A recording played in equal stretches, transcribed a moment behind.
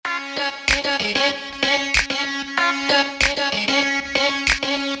Hello,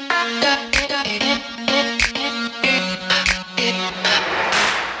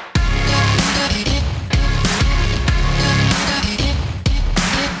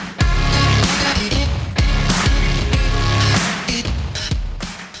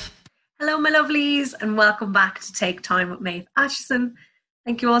 my lovelies, and welcome back to Take Time with Maeve Acheson.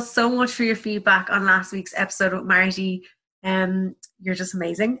 Thank you all so much for your feedback on last week's episode with Marty. You're just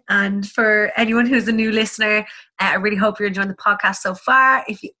amazing. And for anyone who's a new listener, I really hope you're enjoying the podcast so far.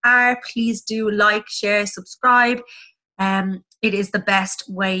 If you are, please do like, share, subscribe. It is the best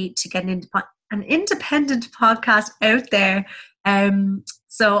way to get an independent podcast out there.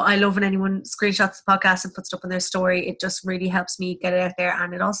 So I love when anyone screenshots the podcast and puts it up on their story. It just really helps me get it out there,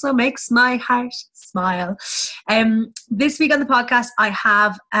 and it also makes my heart smile. This week on the podcast, I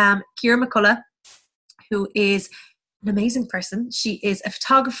have Ciara McCullough, who is an amazing person. She is a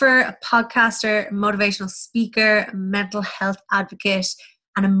photographer, a podcaster, a motivational speaker, a mental health advocate,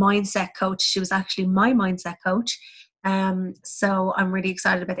 and a mindset coach. She was actually my mindset coach. So I'm really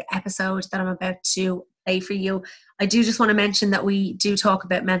excited about the episode that I'm about to play for you. I do just want to mention that we do talk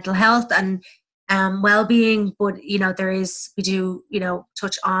about mental health and well-being, but we do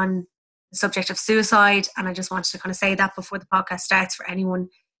touch on the subject of suicide, and I just wanted to kind of say that before the podcast starts for anyone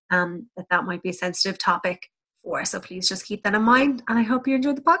that might be a sensitive topic for. So please just keep that in mind, and I hope you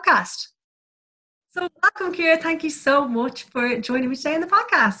enjoyed the podcast. So welcome, Ciara. Thank you so much for joining me today on the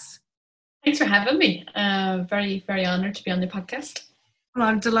podcast. Thanks for having me. Very, very honoured to be on the podcast. Well,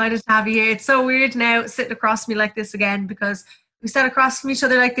 I'm delighted to have you here. It's so weird now sitting across from me like this again, because we sat across from each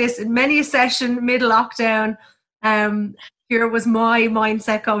other like this in many a session mid-lockdown. Ciara was my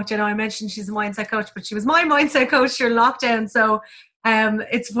mindset coach. I mentioned she's a mindset coach, but she was my mindset coach during lockdown. So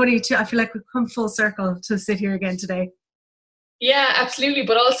it's funny too. I feel like we've come full circle to sit here again today. Yeah, absolutely.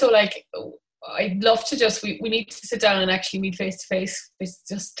 But also, I'd love to we need to sit down and actually meet face to face. It's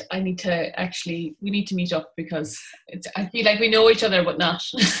just, we need to meet up, because I feel like we know each other, but not.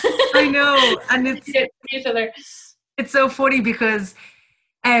 I know. And each other. It's so funny because,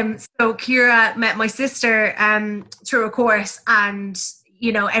 so Ciara met my sister through a course, and,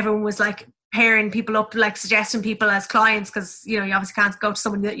 everyone was like pairing people up, like suggesting people as clients, because, you obviously can't go to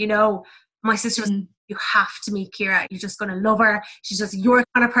someone that My sister was, you have to meet Ciara. You're just going to love her. She's just your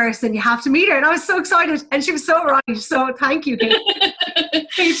kind of person. You have to meet her. And I was so excited. And she was so right. So thank you, Kate.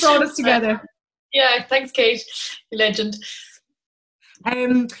 Kate brought us together. Yeah, thanks, Kate. Legend.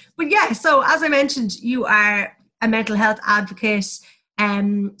 But yeah, so as I mentioned, you are a mental health advocate.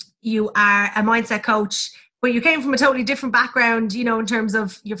 You are a mindset coach. But you came from a totally different background, in terms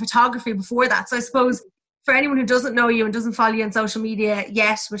of your photography before that. So I suppose for anyone who doesn't know you and doesn't follow you on social media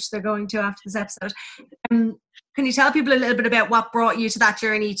yet, which they're going to after this episode, can you tell people a little bit about what brought you to that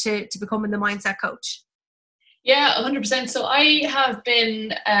journey to becoming the mindset coach? Yeah, 100%. So I have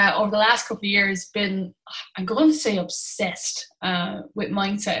been, over the last couple of years, I'm going to say obsessed with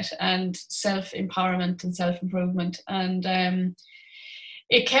mindset and self-empowerment and self-improvement. And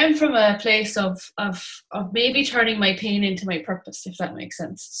it came from a place of maybe turning my pain into my purpose, if that makes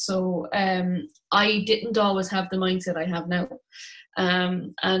sense. So I didn't always have the mindset I have now.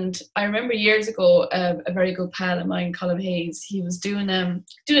 And I remember years ago, a very good pal of mine, Colin Hayes, he was doing a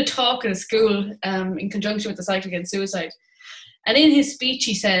talk at a school in conjunction with the Cycle Against Suicide. And in his speech,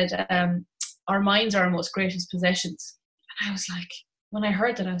 he said, our minds are our most greatest possessions. And I was like, when I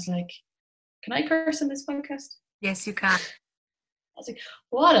heard that, I was like, can I curse on this podcast? Yes, you can. I was like,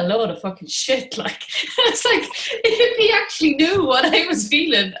 what a load of fucking shit. Like, it's like, if he actually knew what I was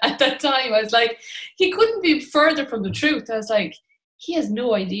feeling at that time, I was like, he couldn't be further from the truth. I was like, he has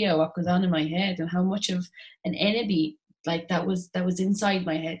no idea what goes on in my head and how much of an enemy like that was inside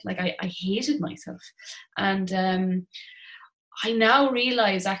my head. Like I hated myself. And I now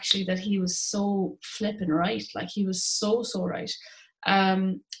realize actually that he was so flipping right. Like he was so right.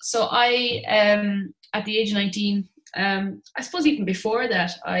 So I, at the age of 19, I suppose even before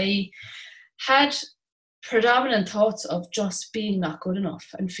that, I had predominant thoughts of just being not good enough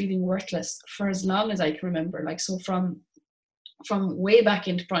and feeling worthless for as long as I can remember. Like, so from way back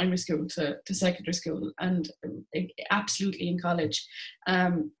into primary school to secondary school and absolutely in college,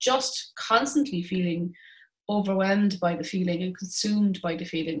 just constantly feeling overwhelmed by the feeling and consumed by the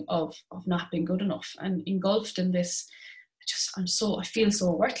feeling of not being good enough and engulfed in this. I feel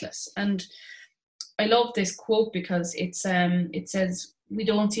so worthless. And I love this quote because it says, we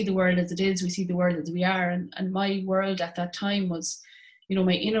don't see the world as it is, we see the world as we are. And my world at that time was,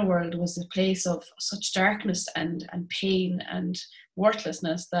 my inner world was a place of such darkness and pain and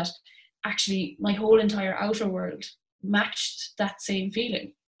worthlessness that actually my whole entire outer world matched that same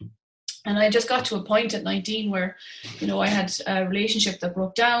feeling. And I just got to a point at 19 where, you know, I had a relationship that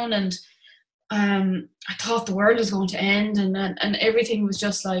broke down, and I thought the world was going to end, and everything was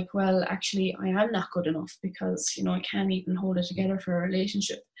just like, well, actually, I am not good enough, because, you know, I can't even hold it together for a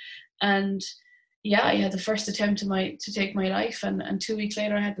relationship. And yeah, I had the first attempt to take my life, and 2 weeks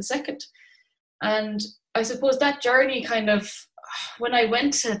later I had the second. And I suppose that journey kind of, when I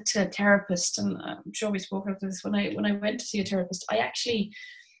went to a therapist, and I'm sure we spoke about this, when I went to see a therapist,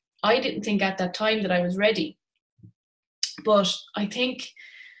 I didn't think at that time that I was ready. But I think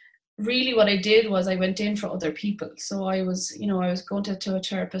really what I did was I went in for other people. So I was going to a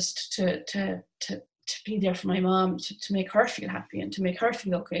therapist to be there for my mom, to make her feel happy and to make her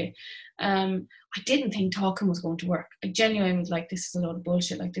feel okay. I didn't think talking was going to work. I genuinely was like, this is a load of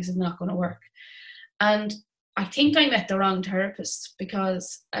bullshit. Like, this is not going to work. And I think I met the wrong therapist,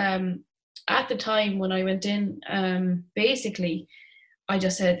 because at the time when I went in, basically, I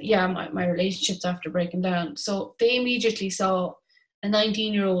just said, yeah, my relationship's after breaking down. So they immediately saw a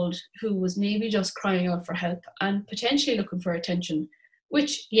 19-year-old who was maybe just crying out for help and potentially looking for attention,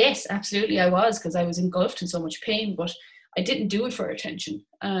 which, yes, absolutely I was, because I was engulfed in so much pain, but I didn't do it for attention.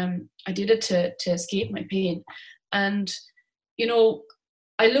 I did it to escape my pain. And, you know,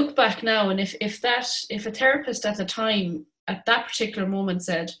 I look back now, and if a therapist at the time, at that particular moment,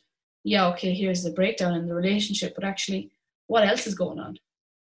 said, yeah, okay, here's the breakdown in the relationship, but actually, what else is going on?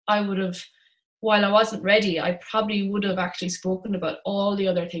 I would have, while I wasn't ready, I probably would have actually spoken about all the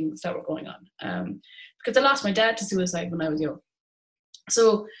other things that were going on. Because I lost my dad to suicide when I was young.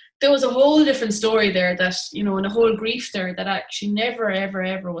 So there was a whole different story there that, you know, and a whole grief there that actually never, ever,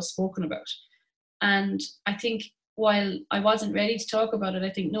 ever was spoken about. And I think while I wasn't ready to talk about it, I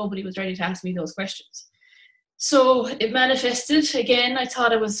think nobody was ready to ask me those questions. So it manifested again. I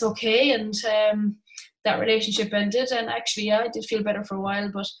thought it was okay, and that relationship ended. And actually, yeah, I did feel better for a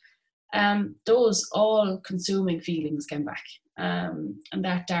while, but those all-consuming feelings came back, and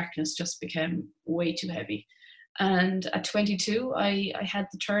that darkness just became way too heavy. And at 22, I had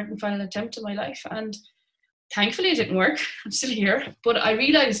the third and final attempt in my life, and thankfully it didn't work. I'm still here. But I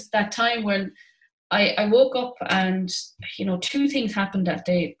realised that time when I woke up, and, you know, two things happened that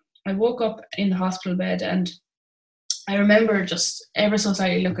day. I woke up in the hospital bed, and I remember just ever so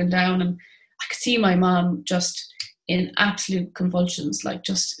slightly looking down, and I could see my mom just in absolute convulsions, like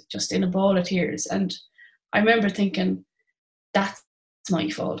just in a ball of tears. And I remember thinking, that's my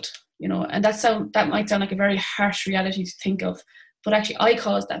fault, you know. And that might sound like a very harsh reality to think of, but actually I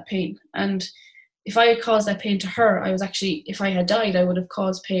caused that pain. And if I had caused that pain to her, I was actually, if I had died, I would have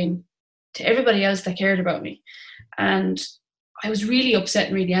caused pain to everybody else that cared about me. And I was really upset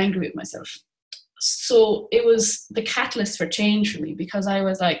and really angry with myself. So it was the catalyst for change for me, because I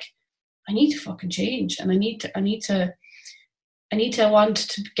was like, I need to fucking change, and I need to want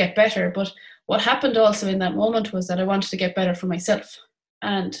to get better. But what happened also in that moment was that I wanted to get better for myself.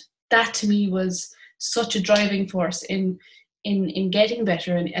 And that to me was such a driving force in getting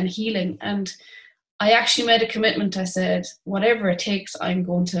better and healing. And I actually made a commitment. I said, whatever it takes, I'm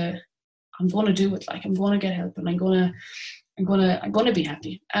going to do it. Like, I'm going to get help, and I'm going to be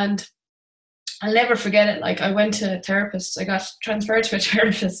happy. And I'll never forget it. Like, I went to a therapist. I got transferred to a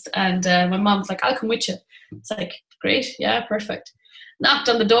therapist, and my mom was like, I'll come with you. It's like, great. Yeah, perfect. Knocked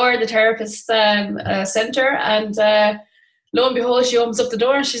on the door of the therapist centre, and lo and behold, she opens up the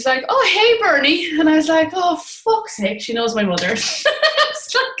door, and she's like, oh, hey, Bernie. And I was like, oh, fuck's sake, she knows my mother. It's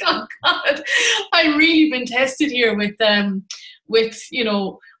like, oh, God, I've really been tested here with, you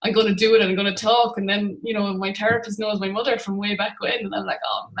know, I'm going to do it and I'm going to talk. And then, you know, my therapist knows my mother from way back when. And I'm like,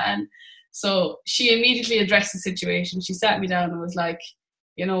 oh, man. So she immediately addressed the situation. She sat me down and was like,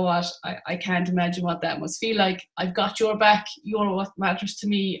 you know what, I can't imagine what that must feel like. I've got your back. You're what matters to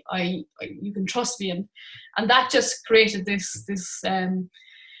me. You can trust me. And that just created this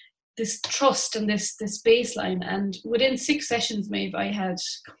trust and this baseline. And within 6 sessions, Maeve, I had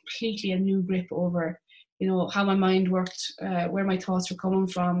completely a new grip over, you know, how my mind worked, where my thoughts were coming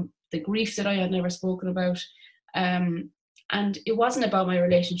from, the grief that I had never spoken about. And it wasn't about my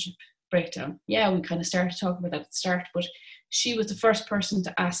relationship breakdown. Yeah, we kind of started talking about that at the start, but she was the first person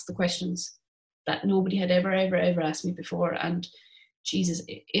to ask the questions that nobody had ever asked me before. And Jesus,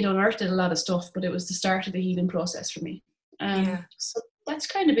 it unearthed a lot of stuff, but it was the start of the healing process for me. So that's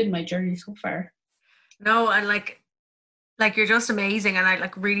kind of been my journey so far. No, and like you're just amazing, and I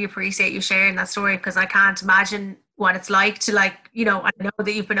like really appreciate you sharing that story, because I can't imagine what it's like to, like, you know, I know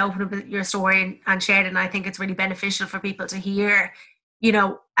that you've been open about your story and shared it, and I think it's really beneficial for people to hear, you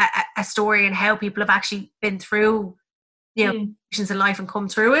know, a story and how people have actually been through, you know, situations in life and come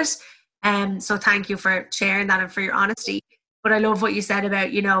through it. So thank you for sharing that and for your honesty. But I love what you said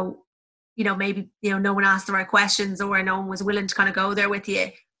about, you know, maybe, no one asked the right questions or no one was willing to kind of go there with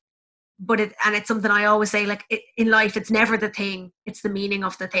you. But it's something I always say, like, in life, it's never the thing, it's the meaning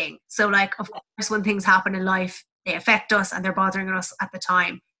of the thing. So, like, of course, when things happen in life, they affect us and they're bothering us at the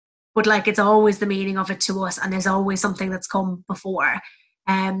time. But, like, it's always the meaning of it to us, and there's always something that's come before.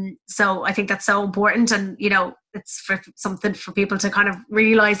 So I think that's so important, and it's for something for people to kind of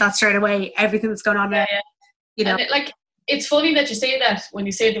realize that straight away, everything that's going on there. And it's funny that you say that when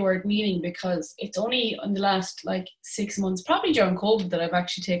you say the word meaning, because it's only in the last 6 months, probably during COVID, that I've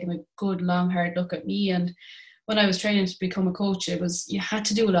actually taken a good long hard look at me. And when I was training to become a coach, you had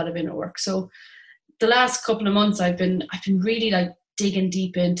to do a lot of inner work. So the last couple of months I've been really digging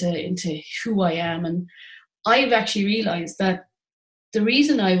deep into who I am, and I've actually realized that the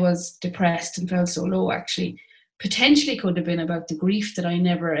reason I was depressed and felt so low actually potentially could have been about the grief that I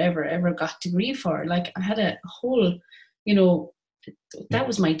never ever got to grieve for. Like, I had a whole, that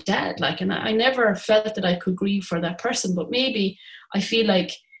was my dad, and I never felt that I could grieve for that person. But maybe I feel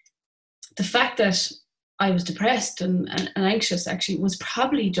like the fact that I was depressed and anxious actually was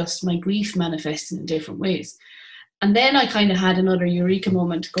probably just my grief manifesting in different ways. And then I kind of had another eureka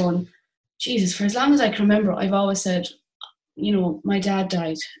moment going, Jesus, for as long as I can remember, I've always said, my dad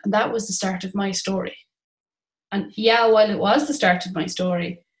died, and that was the start of my story. And yeah, while it was the start of my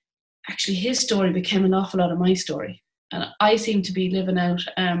story, actually his story became an awful lot of my story. And I seem to be living out,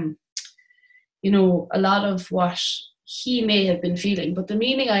 a lot of what he may have been feeling. But the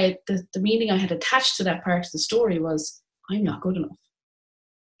meaning I had attached to that part of the story was, I'm not good enough.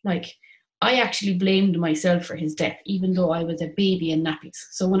 I actually blamed myself for his death, even though I was a baby in nappies.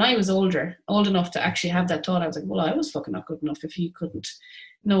 So when I was old enough to actually have that thought, I was like, well, I was fucking not good enough if he couldn't,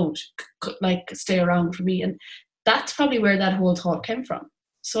 stay around for me. And that's probably where that whole thought came from.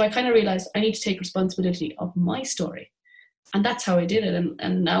 So I kind of realized I need to take responsibility of my story. And that's how I did it.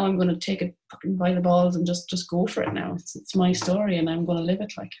 And now I'm going to take it fucking by the balls and just go for it now. It's my story, and I'm going to live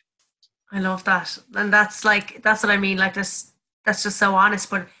it. I love that. And that's what I mean. That's just so honest.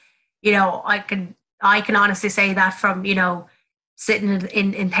 But, I can honestly say that from, sitting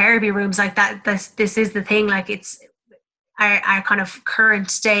in therapy rooms like that, this is the thing. It's our kind of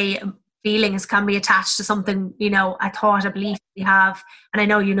current day feelings can be attached to something, a thought, a belief we have. And I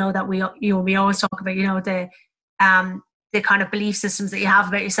know, that we always talk about, the kind of belief systems that you have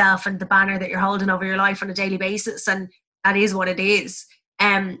about yourself and the banner that you're holding over your life on a daily basis. And that is what it is.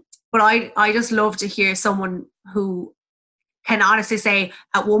 But I just love to hear someone who can honestly say,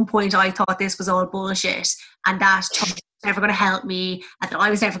 at one point I thought this was all bullshit and that was never going to help me and that I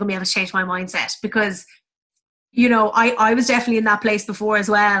was never going to be able to change my mindset, because I was definitely in that place before as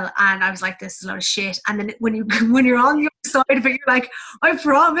well, and I was like, this is a lot of shit. And then when you're on the other side of it, you're like, I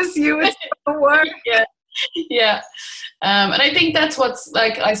promise you it's going to work. Yeah. And I think that's what's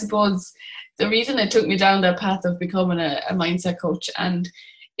I suppose the reason it took me down that path of becoming a mindset coach. And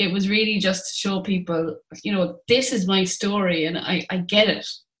it was really just to show people, this is my story and I get it,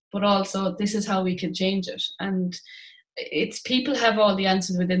 but also this is how we can change it. And it's people have all the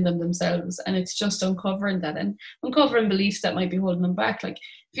answers within themselves, and it's just uncovering that and uncovering beliefs that might be holding them back. If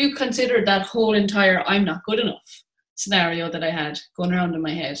you consider that whole entire I'm not good enough scenario that I had going around in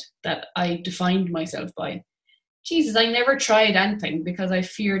my head that I defined myself by, Jesus, I never tried anything because I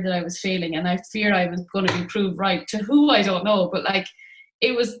feared that I was failing, and I feared I was going to be proved right to who I don't know. But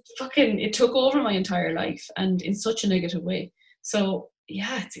it took over my entire life, and in such a negative way. So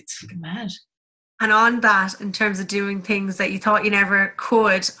yeah, it's fucking mad. And on that, in terms of doing things that you thought you never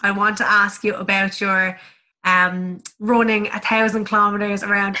could, I want to ask you about your running 1,000 kilometers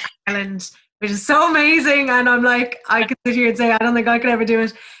around Ireland, which is so amazing. And I'm like, I could sit here and say, I don't think I could ever do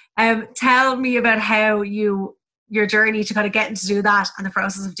it. Tell me about how your journey to kind of getting to do that and the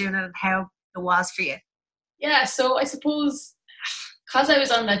process of doing it and how it was for you. Yeah, so I suppose because I was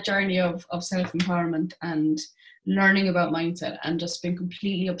on that journey of self-empowerment and learning about mindset and just being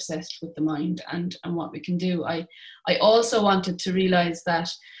completely obsessed with the mind and what we can do, I also wanted to realize that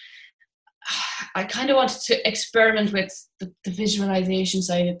I kind of wanted to experiment with the visualization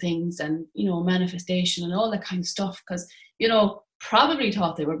side of things and, manifestation and all that kind of stuff, because, probably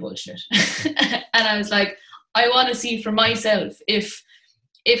thought they were bullshit. And I was like, I want to see for myself if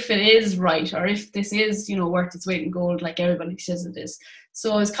it is right, or if this is, worth its weight in gold, like everybody says it is.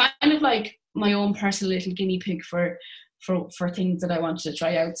 So it's kind of like my own personal little guinea pig for things that I wanted to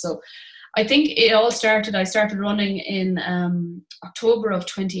try out. So I think it all started, I started running in October of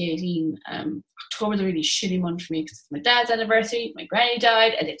 2018. October's a really shitty month for me because it's my dad's anniversary, my granny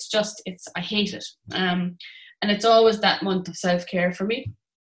died, and I hate it. And it's always that month of self-care for me.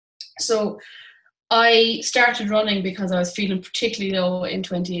 So I started running because I was feeling particularly low in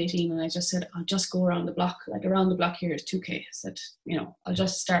 2018, and I just said, I'll just go around the block. Like, around the block here is 2K. I said, I'll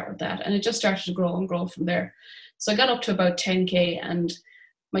just start with that. And it just started to grow and grow from there. So I got up to about 10K, and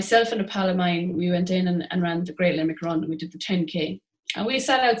myself and a pal of mine, we went in and ran the Great Limerick Run, and we did the 10K. And we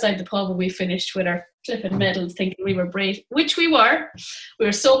sat outside the pub and we finished with our flipping medals, thinking we were great, which we were. We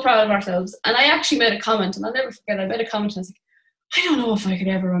were so proud of ourselves. And I actually made a comment, and I'll never forget, I made a comment, and I was like, I don't know if I could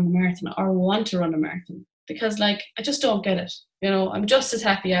ever run a marathon or want to run a marathon, because like, I just don't get it. I'm just as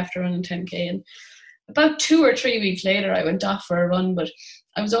happy after running 10K. And about 2 or 3 weeks later, I went off for a run, but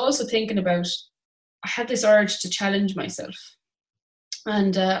I was also thinking about, I had this urge to challenge myself.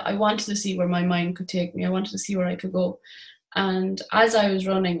 And I wanted to see where my mind could take me. I wanted to see where I could go. And as I was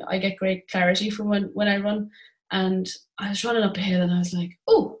running, I get great clarity from when I run. And I was running up a hill and I was like,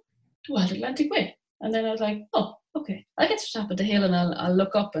 oh, Wild Atlantic Way. And then I was like, oh, okay, I'll get to the top of the hill and I'll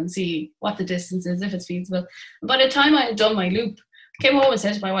look up and see what the distance is, if it's feasible. And by the time I had done my loop, I came home and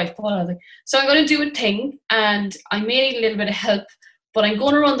said to my wife, Paula, I was like, so I'm going to do a thing, and I may need a little bit of help, but I'm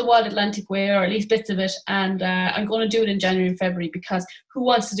going to run the Wild Atlantic Way, or at least bits of it, and I'm going to do it in January and February, because who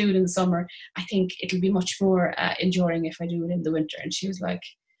wants to do it in the summer? I think it'll be much more enduring if I do it in the winter. And she was like,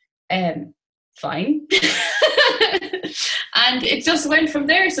 fine. And it just went from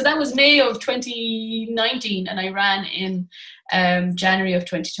there. So that was May of 2019, and I ran in January of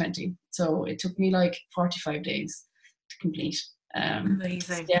 2020. So it took me like 45 days to complete.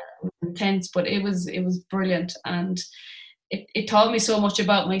 Amazing. Yeah, it was intense, but it was brilliant, and it taught me so much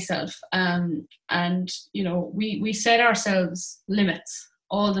about myself. And we set ourselves limits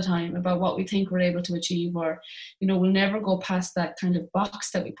all the time about what we think we're able to achieve, or we'll never go past that kind of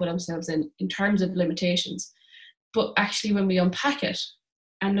box that we put ourselves in terms of limitations. But actually, when we unpack it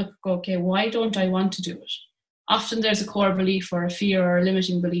and look, okay, why don't I want to do it? Often there's a core belief or a fear or a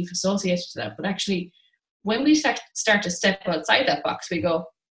limiting belief associated to that. But actually, when we start to step outside that box, we go,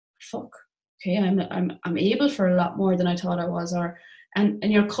 fuck, okay, I'm able for a lot more than I thought I was, and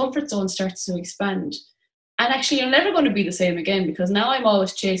your comfort zone starts to expand. And actually, you're never going to be the same again, because now I'm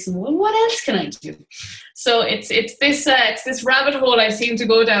always chasing, well, what else can I do? So it's this rabbit hole I seem to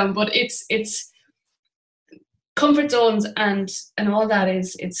go down, but it's comfort zones and all that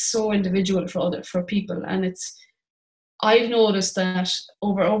it's so individual for people. And I've noticed that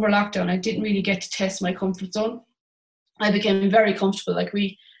over lockdown, I didn't really get to test my comfort zone. I became very comfortable. Like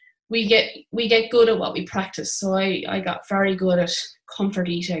we get good at what we practice. So I got very good at comfort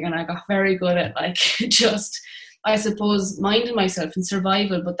eating, and I got very good at like just, I suppose, minding myself in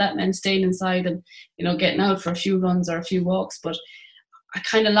survival. But that meant staying inside and getting out for a few runs or a few walks. But I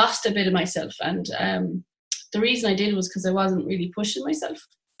kind of lost a bit of myself, and the reason I did was because I wasn't really pushing myself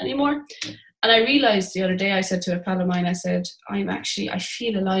anymore. And I realized the other day, I said to a pal of mine, I said, I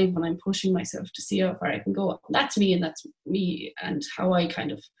feel alive when I'm pushing myself to see how far I can go. And that's me and how I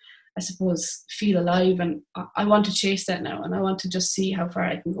kind of, I suppose, feel alive. And I want to chase that now, and I want to just see how far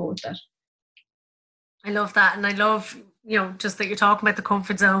I can go with that. I love that. And I love, just that you're talking about the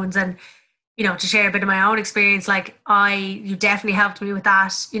comfort zones, and to share a bit of my own experience. Like you definitely helped me with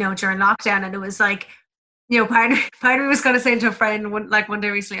that, during lockdown. And it was like, part of me was kind of saying to a friend one day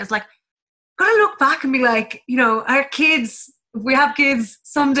recently, I was like, gotta look back and be like, our kids, if we have kids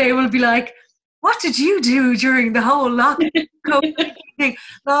someday, will be like, what did you do during the whole lockdown thing? And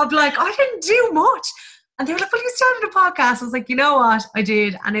I'll be like, I didn't do much. And they were like, well, you started a podcast. I was like, you know what? I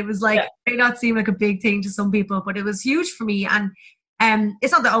did. And it was like, It may not seem like a big thing to some people, but it was huge for me. And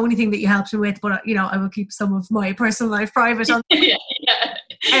it's not the only thing that you helped me with, but I will keep some of my personal life private.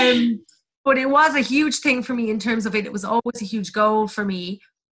 But it was a huge thing for me in terms of it. It was always a huge goal for me.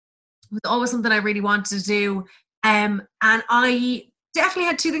 It was always something I really wanted to do. And I definitely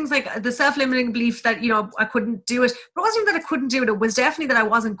had two things, like the self-limiting belief that, I couldn't do it. But it wasn't even that I couldn't do it. It was definitely that I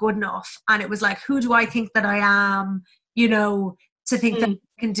wasn't good enough. And it was like, who do I think that I am, to think that I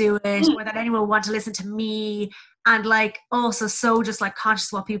can do it, or that anyone will want to listen to me. And like, also so just like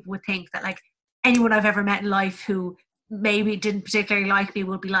conscious of what people would think, that like anyone I've ever met in life who maybe didn't particularly like me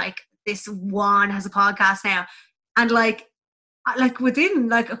would be like, this one has a podcast now. And like within,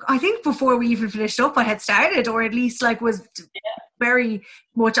 like, I think before we even finished up, I had started, or at least like was very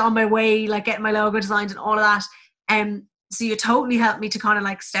much on my way, like getting my logo designed and all of that. So you totally helped me to kind of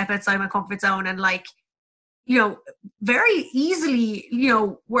like step outside my comfort zone and like, very easily,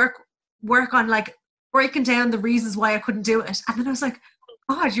 work on like breaking down the reasons why I couldn't do it. And then I was like,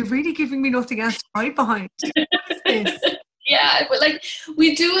 God, you're really giving me nothing else to hide behind. What is this? Yeah, but like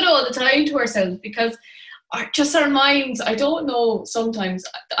we do it all the time to ourselves, because our minds, I don't know, sometimes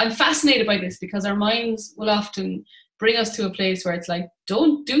I'm fascinated by this, because our minds will often bring us to a place where it's like,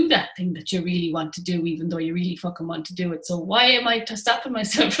 don't do that thing that you really want to do, even though you really fucking want to do it. So why am I stopping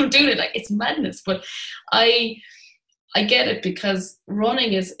myself from doing it? Like, it's madness. But I get it, because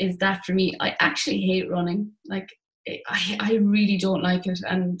running is that for me. I actually hate running. Like, I really don't like it.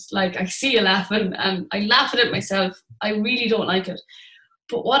 And like, I see you laughing and I laugh at it myself. I really don't like it.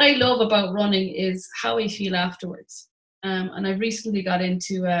 But what I love about running is how I feel afterwards. And I've recently got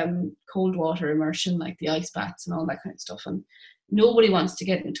into cold water immersion, like the ice baths and all that kind of stuff. And nobody wants to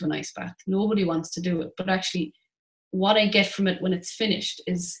get into an ice bath. Nobody wants to do it. But actually, what I get from it when it's finished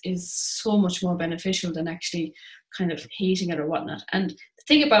is so much more beneficial than actually kind of hating it or whatnot. And the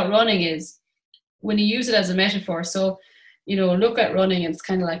thing about running is, when you use it as a metaphor, so, you know, look at running and it's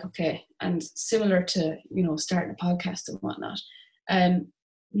kind of like, okay, and similar to, you know, starting a podcast and whatnot,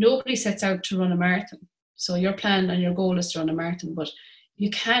 nobody sets out to run a marathon. So your plan and your goal is to run a marathon, but you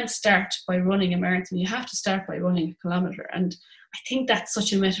can't start by running a marathon. You have to start by running a kilometre. And I think that's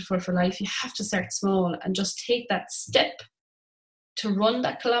such a metaphor for life. You have to start small and just take that step to run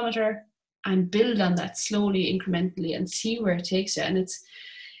that kilometre and build on that slowly, incrementally, and see where it takes you. And it's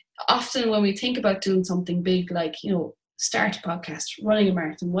often when we think about doing something big, like, you know, start a podcast, running a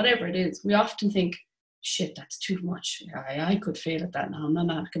marathon, whatever it is, we often think, shit, that's too much. I could fail at that now. I'm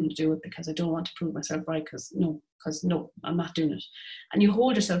not going to do it because I don't want to prove myself right, because no, I'm not doing it. And you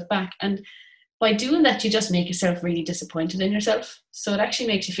hold yourself back. And by doing that, you just make yourself really disappointed in yourself. So it actually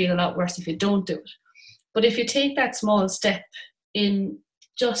makes you feel a lot worse if you don't do it. But if you take that small step in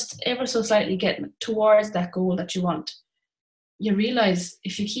just ever so slightly getting towards that goal that you want, you realize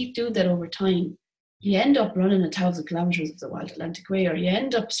if you keep doing that over time, you end up running 1,000 kilometers of the Wild Atlantic Way, or you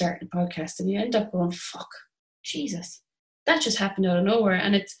end up starting a podcast and you end up going, fuck, Jesus, that just happened out of nowhere.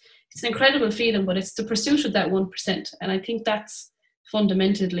 And it's an incredible feeling, but it's the pursuit of that 1%. And I think that's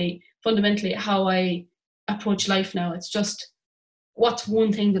fundamentally how I approach life now. It's just, what's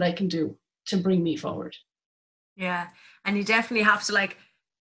one thing that I can do to bring me forward? Yeah. And you definitely have to, like,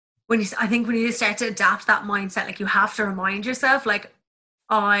 when you start to adapt that mindset, like, you have to remind yourself, like,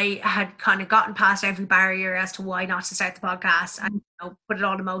 I had kind of gotten past every barrier as to why not to start the podcast, and, you know, put it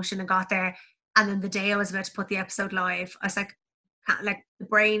all in motion and got there. And then the day I was about to put the episode live, I was like the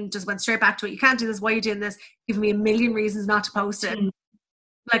brain just went straight back to it. You can't do this. Why are you doing this? Giving me a million reasons not to post it.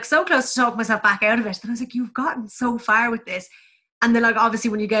 Like, so close to talking myself back out of it. And I was like, you've gotten so far with this. And then, like,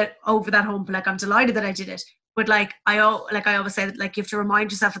 obviously when you get over that hump, like, I'm delighted that I did it. But like I always say that, like, you have to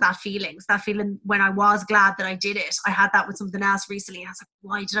remind yourself of that feeling. So that feeling when I was glad that I did it. I had that with something else recently. I was like,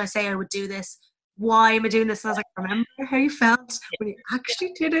 why did I say I would do this? Why am I doing this? And I was like, remember how you felt when you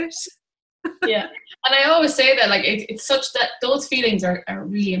actually did it? Yeah. And I always say that, like, it's such that those feelings are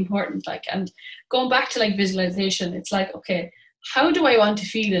really important. Like, and going back to, like, visualization, it's like, okay, how do I want to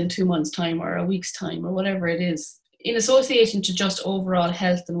feel in 2 months' time or a week's time or whatever it is, in association to just overall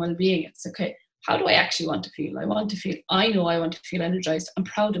health and well-being? It's okay, how do I actually want to feel? I know I want to feel energized. I'm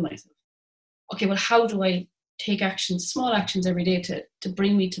proud of myself. Okay, well, how do I take actions, small actions every day to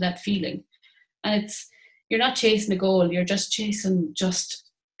bring me to that feeling? And you're not chasing a goal, you're just chasing just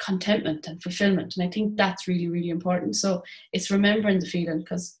contentment and fulfillment. And I think that's really, really important. So it's remembering the feeling,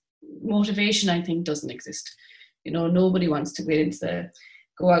 because motivation, I think, doesn't exist. You know, nobody wants to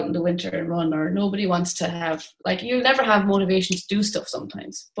go out in the winter and run, or nobody wants to have, like, you'll never have motivation to do stuff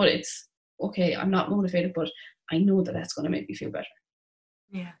sometimes, but it's, okay, I'm not motivated, but I know that that's going to make me feel better.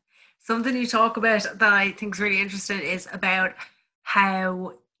 Yeah. Something you talk about that I think is really interesting is about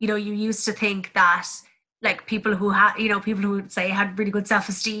how, you know, you used to think that, like, people who would say had really good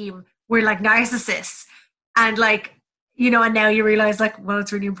self-esteem were like narcissists, and, like, you know, and now you realize, like, well,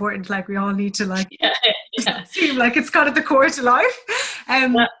 it's really important. Like, we all need to, like, seem like it's kind of the core to life.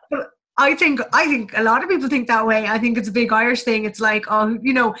 But I think a lot of people think that way. I think it's a big Irish thing. It's like, oh,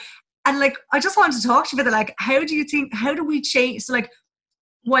 you know. And, like, I just wanted to talk to you about that. Like, how do we change? So, like,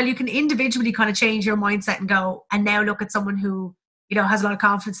 while you can individually kind of change your mindset and go, and now look at someone who, you know, has a lot of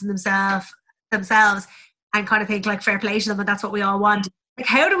confidence in themselves and kind of think, like, fair play to them, and that's what we all want. Like,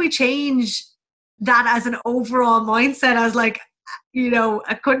 how do we change that as an overall mindset, as, like, you know,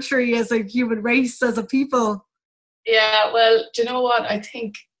 a country, as a human race, as a people? Yeah, well, do you know what? I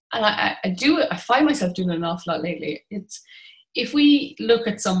think, and I find myself doing it an awful lot lately. It's, if we look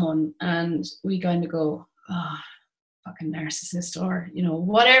at someone and we kind of go, oh, fucking narcissist, or, you know,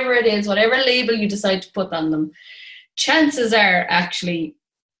 whatever it is, whatever label you decide to put on them, chances are actually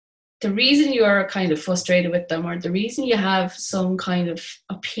the reason you're kind of frustrated with them, or the reason you have some kind of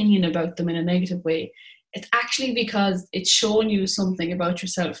opinion about them in a negative way, it's actually because it's showing you something about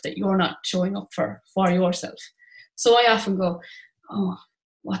yourself that you're not showing up for yourself. So I often go, oh,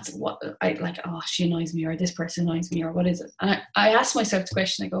 she annoys me, or this person annoys me, or what is it? And I ask myself the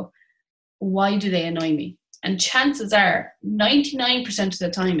question, I go, why do they annoy me? And chances are 99% of the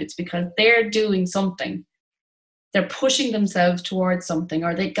time it's because they're doing something. They're pushing themselves towards something,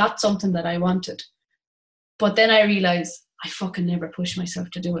 or they got something that I wanted. But then I realize I fucking never push myself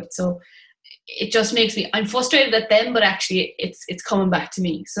to do it. So it just makes me, I'm frustrated at them, but actually it's coming back to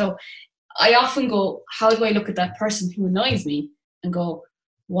me. So I often go, how do I look at that person who annoys me and go,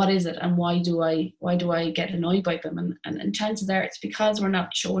 what is it? And why do I get annoyed by them? And chances are it's because we're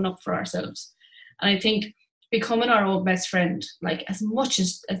not showing up for ourselves. And I think becoming our own best friend, like as much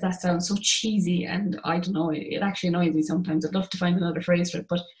as that sounds so cheesy, and I don't know, it actually annoys me sometimes. I'd love to find another phrase for it,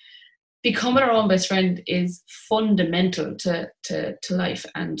 but becoming our own best friend is fundamental to life,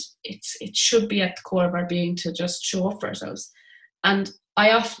 and it should be at the core of our being to just show up for ourselves. And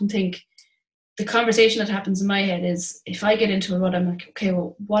I often think the conversation that happens in my head is, if I get into a rut, I'm like, okay,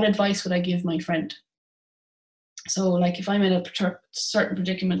 well, what advice would I give my friend? So like if I'm in a certain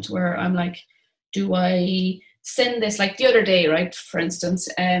predicament where I'm like, do I send this, like the other day, right, for instance,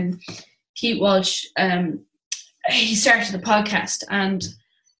 Pete Walsh, he started a podcast, and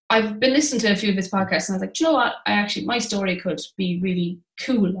I've been listening to a few of his podcasts, and I was like, do you know what? My story could be really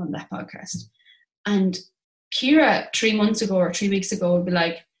cool on that podcast. And Ciara 3 months ago or 3 weeks ago would be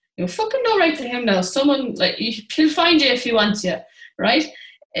like, fucking don't write to him now. Someone, like, he'll find you if he wants you, right?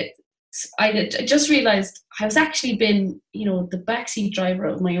 I just realised I was actually been, the backseat driver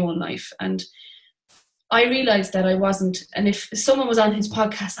of my own life. And I realised that I wasn't, and if someone was on his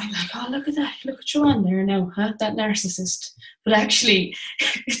podcast, I'm like, oh, look at that, look what you're on there now, huh? That narcissist. But actually,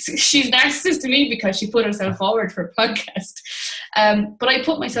 she's narcissist to me because she put herself forward for a podcast. But I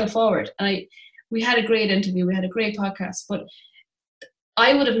put myself forward, and we had a great interview, we had a great podcast, but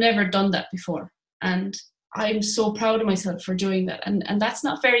I would have never done that before. And I'm so proud of myself for doing that. And that's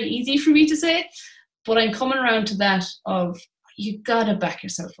not very easy for me to say, but I'm coming around to that of, you gotta back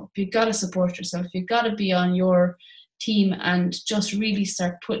yourself up. You gotta support yourself. You gotta be on your team and just really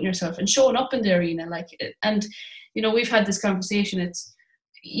start putting yourself and showing up in the arena. And we've had this conversation. It's,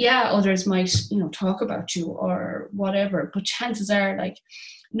 others might, talk about you or whatever, but chances are, like,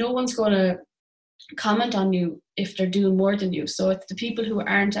 no one's gonna comment on you if they're doing more than you. So it's the people who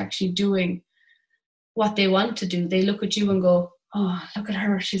aren't actually doing what they want to do. They look at you and go, oh, look at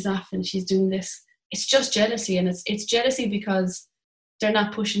her, she's off and she's doing this. It's just jealousy, and it's jealousy because they're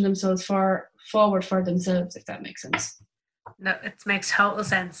not pushing themselves forward for themselves, if that makes sense. No, it makes total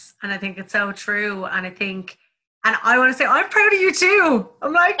sense, and I think it's so true. And I want to say I'm proud of you too.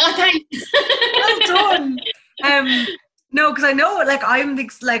 I'm like, oh, thanks. Well done. No, because I know, like, I'm been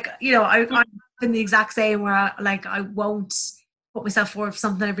the exact same where I won't put myself forward for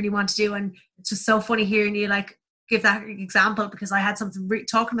something I really want to do, and it's just so funny hearing you like give that example, because I had something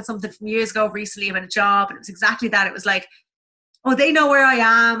talking about something from years ago recently about a job, and it was exactly that. It was like, oh, they know where I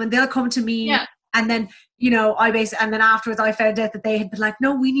am and they'll come to me. Yeah. And then, and then afterwards I found out that they had been like,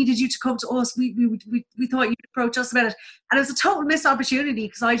 no, we needed you to come to us. We thought you'd approach us about it. And it was a total missed opportunity,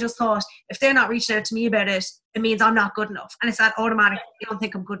 because I just thought, if they're not reaching out to me about it, it means I'm not good enough. And it's that automatic, they don't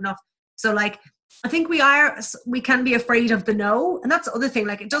think I'm good enough. So like, I think we can be afraid of the no. And that's the other thing.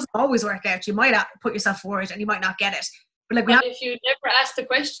 Like, it doesn't always work out. You might put yourself forward and you might not get it. But like, if you never ask the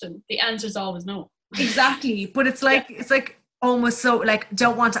question, the answer is always no. Exactly. But it's like almost so like,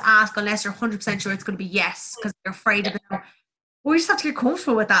 don't want to ask unless you're 100% sure it's going to be yes, because you're afraid of the no. We just have to get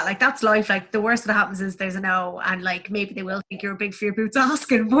comfortable with that. Like, that's life. Like, the worst that happens is there's a no, and like maybe they will think you're a big for your boots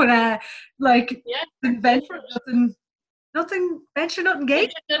asking, but nothing venture, nothing gain.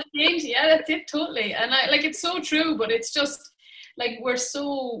 Yeah, that's it, totally. And it's so true, but it's just like we're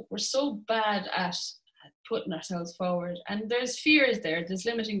so bad at putting ourselves forward, and there's fears there's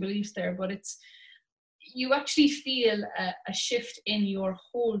limiting beliefs there, but you actually feel a shift in your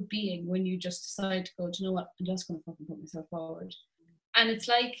whole being when you just decide to go, do you know what, I'm just going to fucking put myself forward. And it's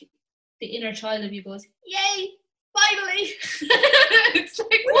like the inner child of you goes, yay, finally. It's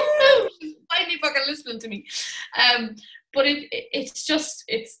like, woo, she's finally fucking listening to me. But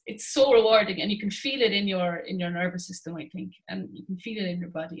it's so rewarding, and you can feel it in your nervous system, I think, and you can feel it in your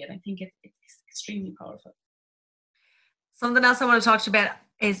body, and I think it's extremely powerful. Something else I want to talk to you about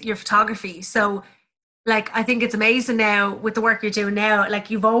is your photography. So like, I think it's amazing now with the work you're doing now. Like,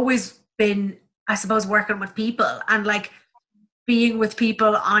 you've always been, I suppose, working with people and like being with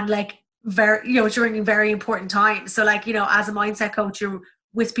people on like very, during very important times. So like, as a mindset coach, you're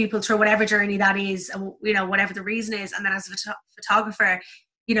with people through whatever journey that is, and whatever the reason is. And then as a photographer,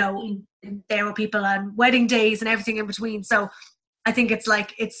 there were people on wedding days and everything in between. So I think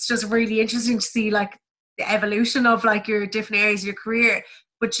it's just really interesting to see like the evolution of like your different areas of your career.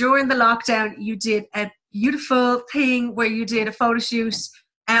 but during the lockdown, you did a beautiful thing where you did a photo shoot.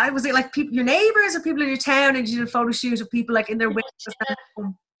 Was it like people, your neighbours or people in your town, and you did a photo shoot of people like in their windows at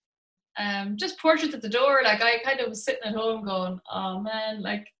home? Just portraits at the door. Like I kind of was sitting at home going, oh man,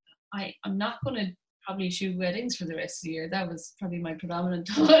 like I'm not going to probably shoot weddings for the rest of the year. That was probably my predominant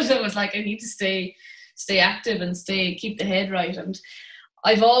thought. I was like, I need to stay active and keep the head right. And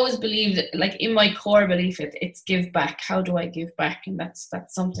I've always believed, like in my core belief, it's give back. How do I give back? And that's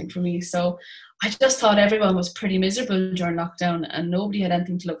something for me. So I just thought everyone was pretty miserable during lockdown and nobody had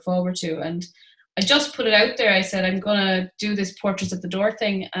anything to look forward to. And I just put it out there. I said, I'm going to do this portraits at the door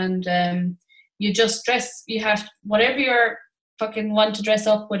thing. And you just dress, you have whatever you're fucking want to dress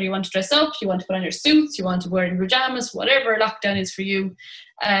up, whether you want to dress up, you want to put on your suits, you want to wear your pajamas, whatever lockdown is for you.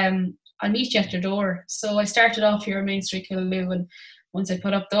 I'll meet you at your door. So I started off here in Main Street, Killaloe, and once I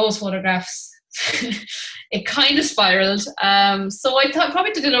put up those photographs, it kind of spiraled. So I thought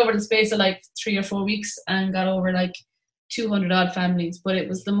probably did it over the space of like 3 or 4 weeks and got over like 200 odd families. But it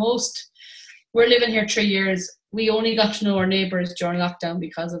was the most, we're living here 3 years. We only got to know our neighbours during lockdown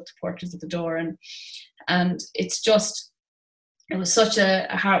because of the portraits at the door. And it's just, it was such a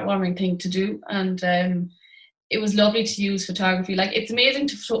heartwarming thing to do. And it was lovely to use photography. Like it's amazing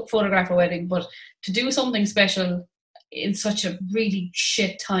to photograph a wedding, but to do something special in such a really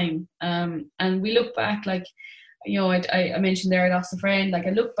shit time. And we look back, like, you know, I mentioned there I lost a friend. Like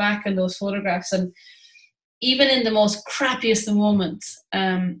I look back on those photographs, and even in the most crappiest of moments,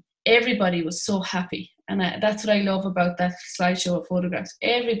 everybody was so happy. And that's what I love about that slideshow of photographs.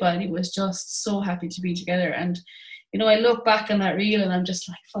 Everybody was just so happy to be together. And, you know, I look back on that reel and I'm just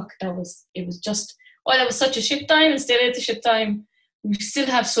like, fuck, it was just, oh, that was such a shit time, and still it's a shit time. We still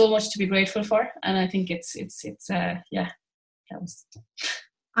have so much to be grateful for, and I think it's yeah, that was.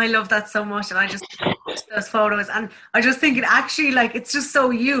 I love that so much, and I just watch those photos, and I just think it actually, like, it's just so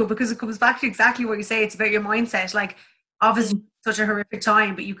you, because it comes back to exactly what you say. It's about your mindset. Like, obviously, such a horrific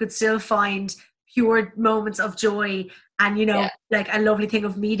time, but you could still find pure moments of joy, and you know, like a lovely thing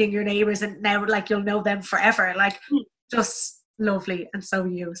of meeting your neighbours, and now like you'll know them forever. Like, just lovely, and so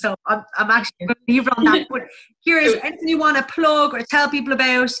you. So I'm actually going to leave it on that. But curious, anything you want to plug or tell people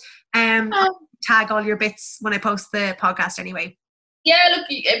about? Tag all your bits when I post the podcast anyway. Yeah, look,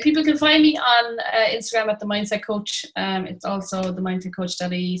 people can find me on Instagram at The Mindset Coach. It's also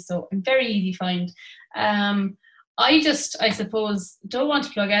themindsetcoach.ie, so I'm very easy to find. I suppose, don't want to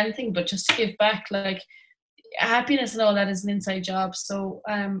plug anything, but just to give back, like, happiness and all that is an inside job. So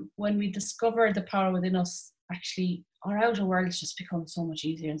when we discover the power within us, actually, our outer world has just become so much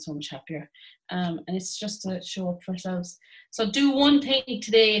easier and so much happier. And it's just to show up for ourselves. So do one thing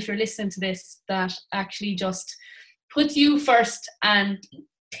today, if you're listening to this, that actually just puts you first and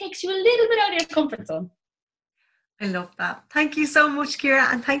takes you a little bit out of your comfort zone. I love that. Thank you so much, Ciara,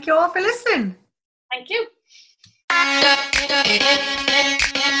 and thank you all for listening. Thank you.